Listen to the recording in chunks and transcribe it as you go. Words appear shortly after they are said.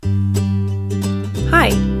Hi,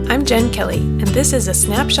 I'm Jen Kelly, and this is a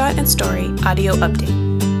Snapshot and Story audio update.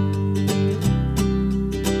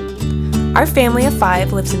 Our family of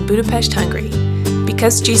 5 lives in Budapest, Hungary.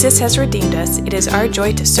 Because Jesus has redeemed us, it is our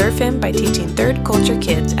joy to serve Him by teaching third culture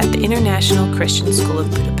kids at the International Christian School of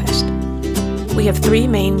Budapest. We have 3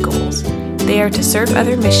 main goals. They are to serve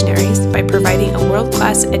other missionaries by providing a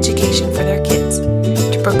world-class education for their kids,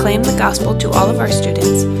 to proclaim the gospel to all of our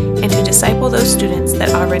students, and to disciple those students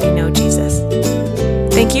that already know Jesus.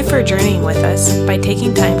 Thank you for journeying with us by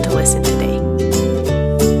taking time to listen today.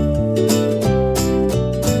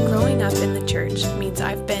 Growing up in the church means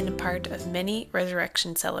I've been a part of many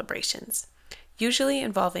resurrection celebrations, usually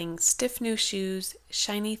involving stiff new shoes,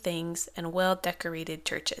 shiny things, and well-decorated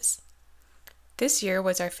churches. This year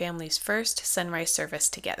was our family's first sunrise service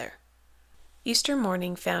together. Easter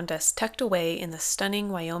morning found us tucked away in the stunning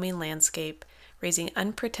Wyoming landscape, raising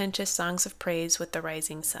unpretentious songs of praise with the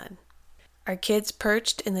rising sun. Our kids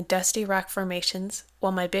perched in the dusty rock formations,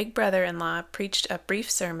 while my big brother-in-law preached a brief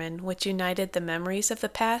sermon which united the memories of the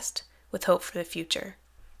past with hope for the future.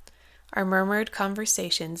 Our murmured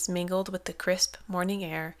conversations mingled with the crisp morning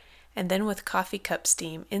air and then with coffee cup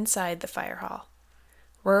steam inside the fire hall.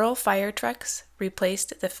 Rural fire trucks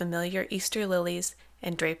replaced the familiar Easter lilies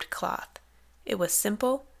and draped cloth. It was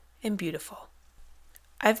simple and beautiful.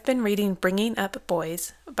 I've been reading Bringing Up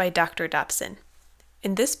Boys by Dr. Dobson.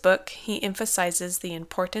 In this book, he emphasizes the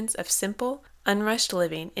importance of simple, unrushed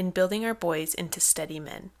living in building our boys into steady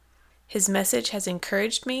men. His message has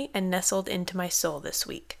encouraged me and nestled into my soul this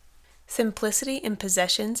week. Simplicity in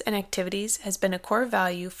possessions and activities has been a core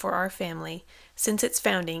value for our family since its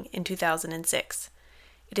founding in 2006.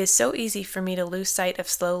 It is so easy for me to lose sight of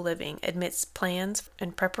slow living amidst plans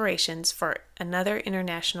and preparations for another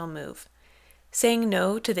international move. Saying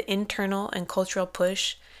no to the internal and cultural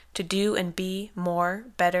push to do and be more,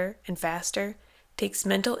 better, and faster takes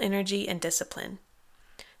mental energy and discipline.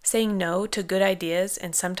 Saying no to good ideas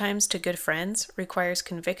and sometimes to good friends requires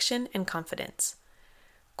conviction and confidence.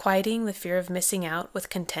 Quieting the fear of missing out with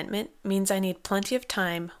contentment means I need plenty of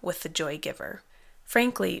time with the joy giver.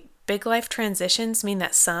 Frankly, big life transitions mean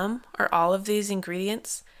that some or all of these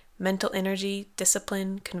ingredients, mental energy,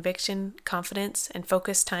 discipline, conviction, confidence, and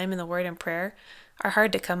focused time in the Word and prayer, are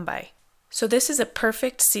hard to come by. So this is a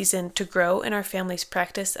perfect season to grow in our family's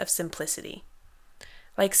practice of simplicity.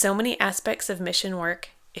 Like so many aspects of mission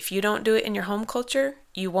work, if you don't do it in your home culture,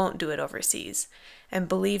 you won't do it overseas. And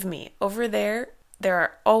believe me, over there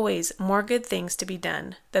are always more good things to be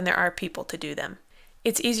done than there are people to do them.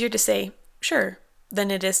 It's easier to say, sure,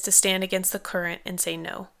 than it is to stand against the current and say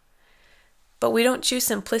no. But we don't choose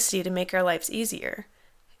simplicity to make our lives easier.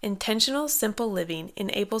 Intentional, simple living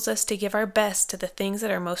enables us to give our best to the things that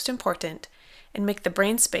are most important and make the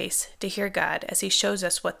brain space to hear God as He shows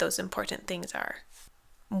us what those important things are.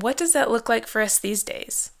 What does that look like for us these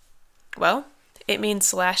days? Well, it means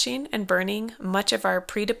slashing and burning much of our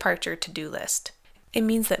pre-departure to-do list. It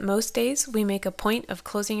means that most days we make a point of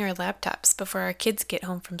closing our laptops before our kids get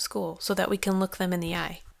home from school so that we can look them in the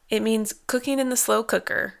eye. It means cooking in the slow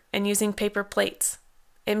cooker and using paper plates.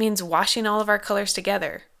 It means washing all of our colors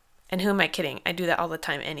together. And who am I kidding? I do that all the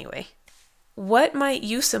time anyway. What might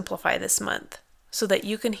you simplify this month so that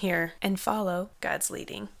you can hear and follow God's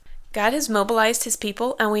leading? God has mobilized His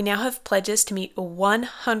people, and we now have pledges to meet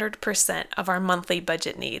 100% of our monthly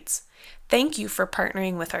budget needs. Thank you for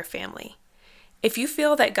partnering with our family. If you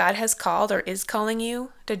feel that God has called or is calling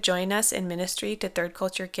you to join us in ministry to third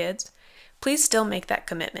culture kids, please still make that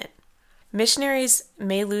commitment. Missionaries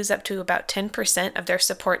may lose up to about 10% of their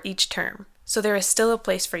support each term, so there is still a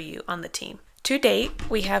place for you on the team. To date,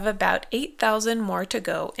 we have about 8,000 more to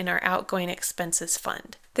go in our outgoing expenses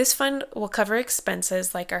fund. This fund will cover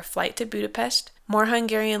expenses like our flight to Budapest, more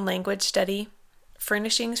Hungarian language study,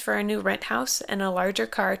 furnishings for our new rent house, and a larger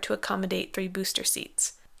car to accommodate 3 booster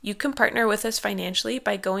seats. You can partner with us financially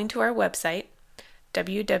by going to our website,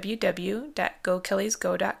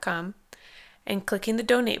 www.gokellysgo.com, and clicking the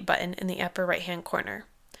donate button in the upper right-hand corner.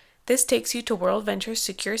 This takes you to World Venture's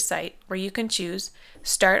secure site where you can choose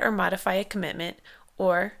start or modify a commitment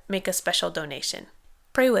or make a special donation.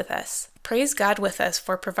 Pray with us. Praise God with us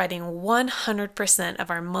for providing 100%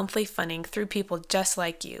 of our monthly funding through people just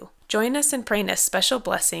like you. Join us in praying a special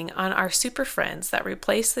blessing on our super friends that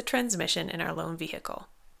replace the transmission in our loan vehicle.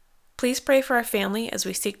 Please pray for our family as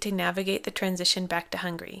we seek to navigate the transition back to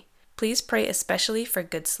Hungary. Please pray especially for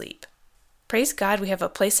good sleep. Praise God, we have a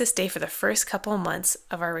place to stay for the first couple months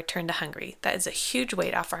of our return to Hungary. That is a huge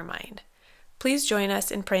weight off our mind. Please join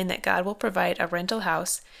us in praying that God will provide a rental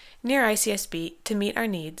house near ICSB to meet our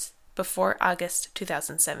needs before August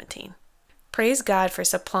 2017. Praise God for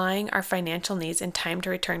supplying our financial needs in time to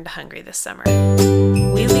return to Hungary this summer.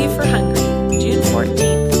 We leave for Hungary June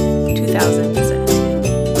 14th,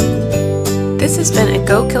 2017. This has been a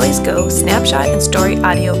Go Killies Go snapshot and story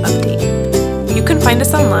audio update. You can find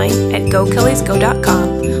us online at gokilliesgo.com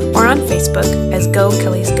or on Facebook as Go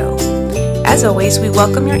Killies Go. As always, we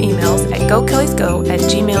welcome your emails at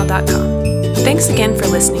gokilliesgo@gmail.com. Thanks again for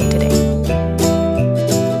listening today.